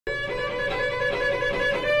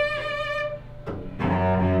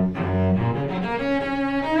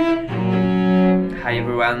Hi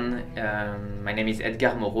everyone, my name is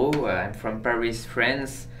Edgar Moreau, I'm from Paris,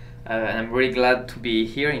 France, and I'm really glad to be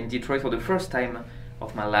here in Detroit for the first time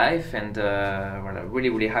of my life, and well, I'm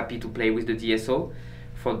really happy to play with the DSO.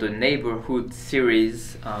 For the Neighborhood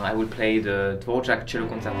series, I will play the Dvořák Cello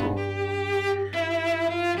Concerto.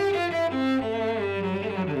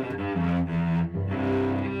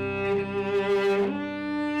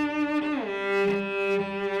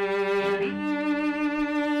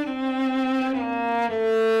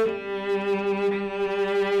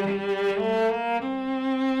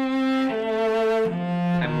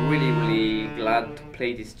 I'm really glad to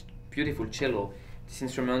play this beautiful cello. This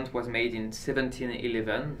instrument was made in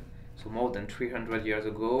 1711, so more than 300 years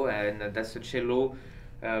ago, and that's a cello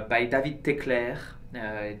by David Tecler.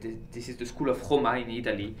 This is the school of Roma in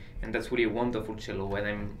Italy, and that's really a wonderful cello. And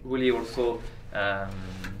I'm really also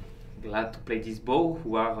glad to play this bow,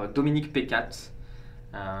 who are Dominique Pécat,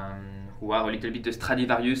 who are a little bit the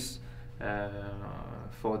Stradivarius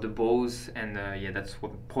for the bows, and yeah, that's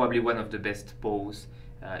probably one of the best bows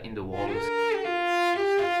in the world.